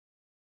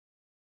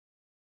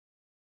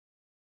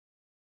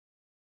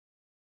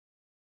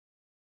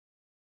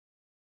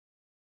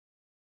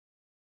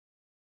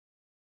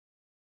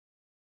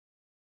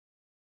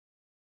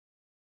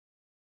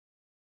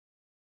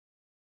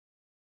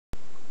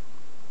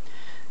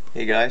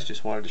Hey guys,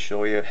 just wanted to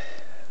show you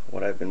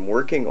what I've been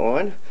working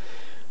on.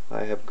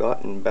 I have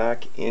gotten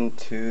back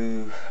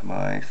into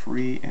my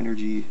free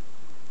energy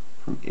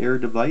from air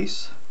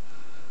device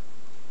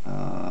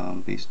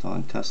based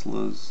on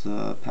Tesla's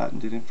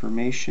patented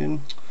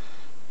information,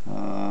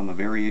 a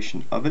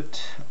variation of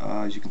it.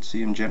 As you can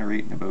see, I'm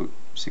generating about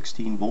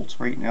 16 volts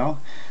right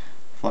now.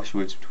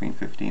 Fluctuates between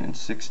 15 and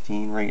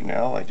 16 right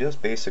now. I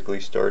just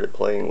basically started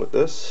playing with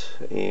this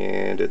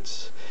and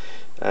it's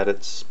at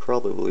its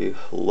probably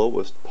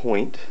lowest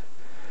point.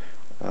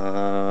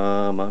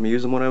 I'm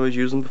using what I was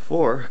using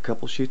before, a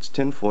couple sheets of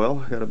tin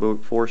foil. Got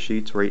about 4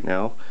 sheets right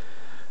now,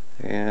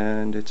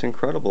 and it's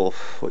incredible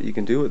what you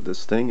can do with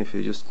this thing if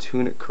you just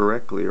tune it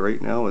correctly.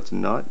 Right now it's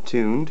not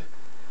tuned.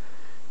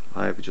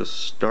 I've just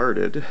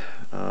started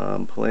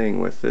playing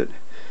with it,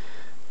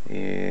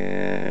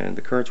 and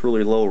the current's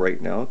really low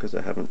right now because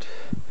I haven't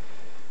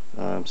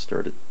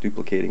started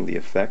duplicating the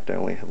effect. I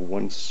only have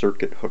one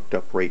circuit hooked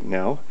up right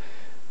now.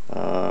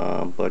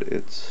 But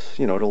it's,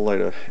 you know, it'll light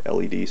a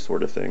LED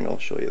sort of thing. I'll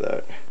show you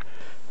that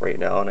right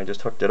now, and I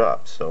just hooked it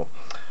up. So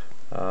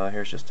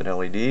here's just an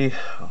LED.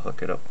 I'll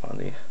hook it up on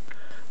the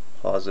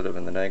positive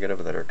and the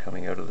negative that are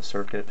coming out of the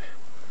circuit,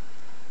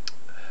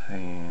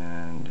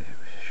 and it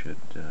should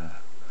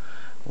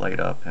light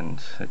up,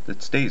 and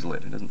it stays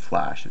lit. It doesn't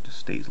flash, it just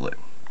stays lit.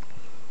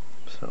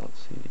 So let's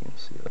see if you can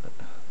see that.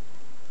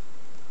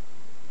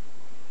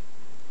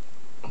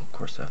 Of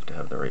course I have to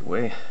have it the right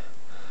way.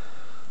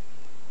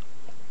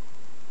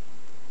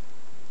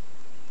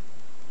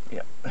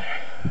 Yep,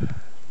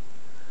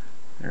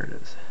 there it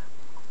is.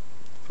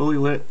 Fully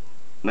lit,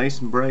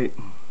 nice and bright.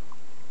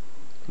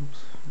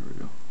 Oops, there we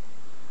go.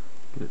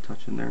 Get a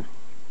touch in there.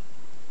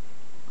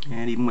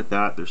 And even with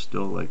that, there's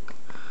still like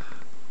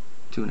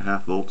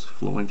 2.5 volts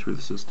flowing through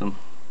the system.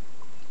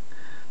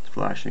 It's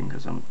flashing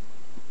because I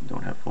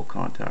don't have full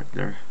contact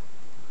there.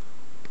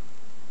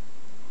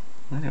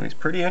 Anyways,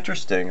 pretty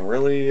interesting. I'm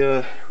really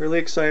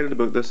excited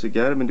about this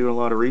again. I've been doing a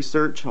lot of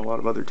research and a lot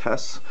of other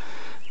tests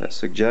that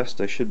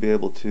suggest I should be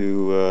able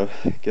to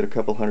get a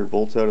couple hundred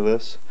volts out of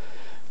this,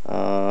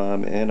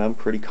 and I'm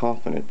pretty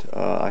confident.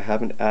 I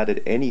haven't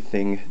added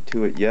anything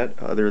to it yet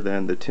other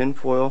than the tin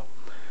foil,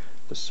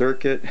 the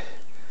circuit.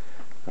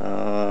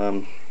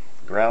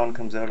 Ground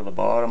comes out of the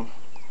bottom.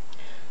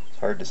 It's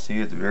hard to see,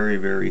 it's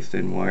very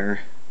thin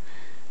wire,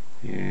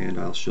 and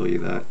I'll show you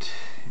that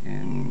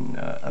in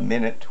a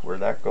minute where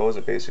that goes.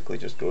 It basically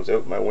just goes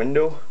out my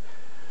window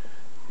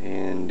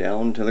and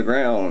down to the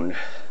ground.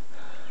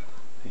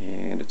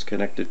 And it's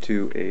connected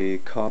to a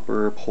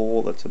copper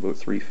pole that's about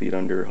 3 feet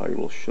under. I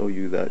will show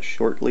you that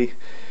shortly.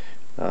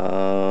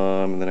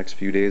 In the next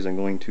few days I'm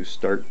going to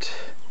start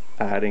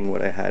adding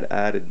what I had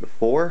added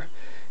before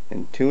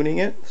and tuning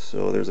it.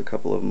 So there's a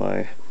couple of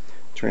my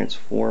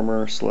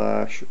transformer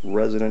slash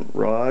resonant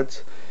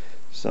rods.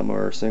 Some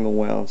are single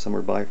wound, some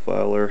are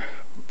bifilar,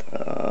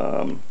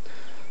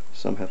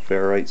 some have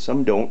ferrite,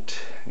 some don't,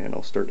 and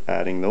I'll start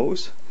adding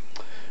those.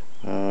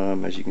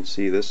 As you can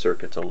see, this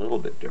circuit's a little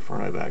bit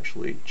different. I've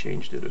actually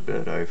changed it a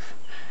bit. I've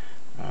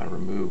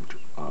removed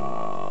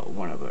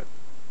one of the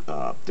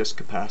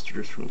disc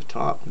capacitors from the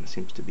top, and it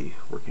seems to be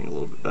working a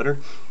little bit better.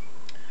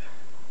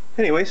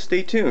 Anyway,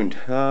 stay tuned.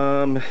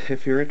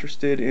 If you're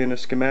interested in a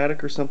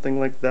schematic or something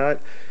like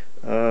that,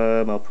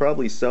 I'll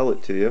probably sell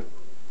it to you,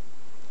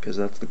 because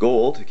that's the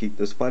goal, to keep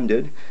this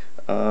funded,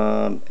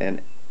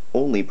 and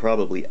only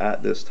probably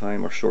at this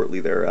time or shortly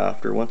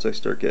thereafter. Once I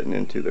start getting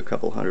into the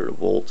couple hundred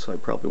volts, I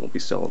probably won't be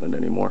selling it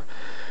anymore.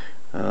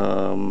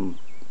 Yeah,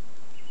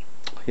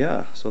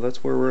 so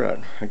that's where we're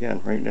at.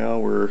 Again, right now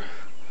we're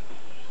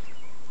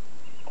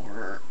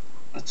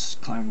let's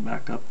climb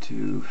back up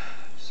to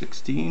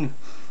 16.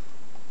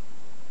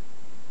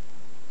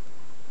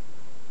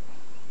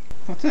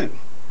 That's it.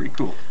 Pretty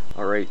cool.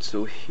 Alright,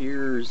 so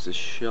here's a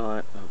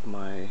shot of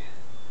my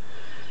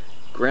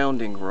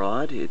grounding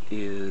rod. It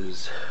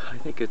is, I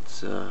think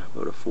it's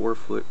about a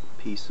 4-foot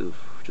piece of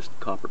just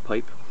copper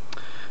pipe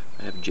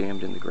I have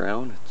jammed in the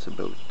ground. It's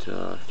about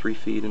 3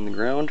 feet in the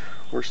ground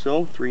or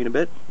so, 3 and a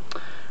bit.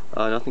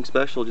 Nothing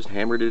special, just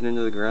hammered it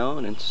into the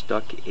ground and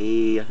stuck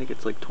a, I think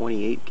it's like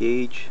 28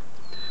 gauge,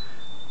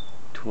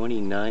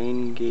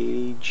 29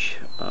 gauge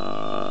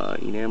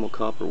enamel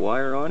copper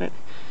wire on it,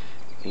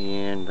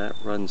 and that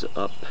runs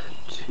up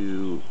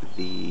to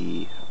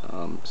the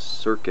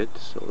circuit.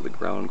 So the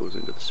ground goes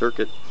into the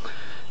circuit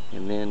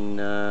and then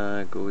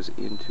goes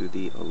into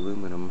the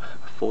aluminum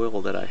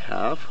foil that I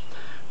have.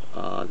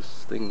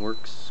 This thing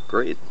works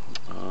great.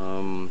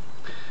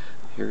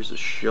 Here's a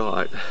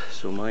shot.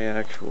 So my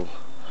actual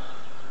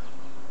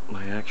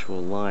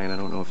line, I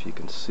don't know if you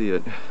can see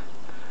it,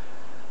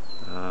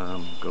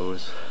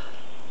 goes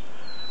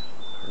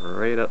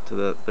right up to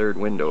the third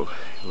window,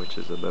 which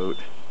is about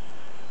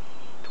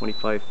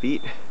 25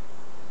 feet,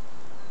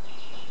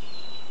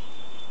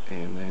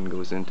 and then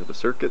goes into the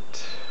circuit.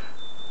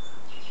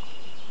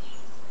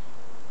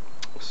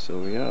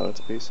 So yeah,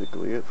 that's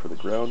basically it for the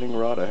grounding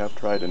rod. I have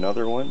tried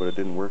another one, but it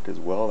didn't work as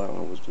well. That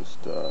one was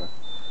just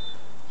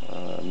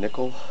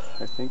nickel,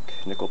 I think,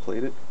 nickel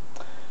plated.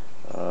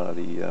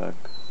 The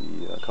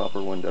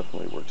copper one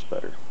definitely works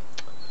better.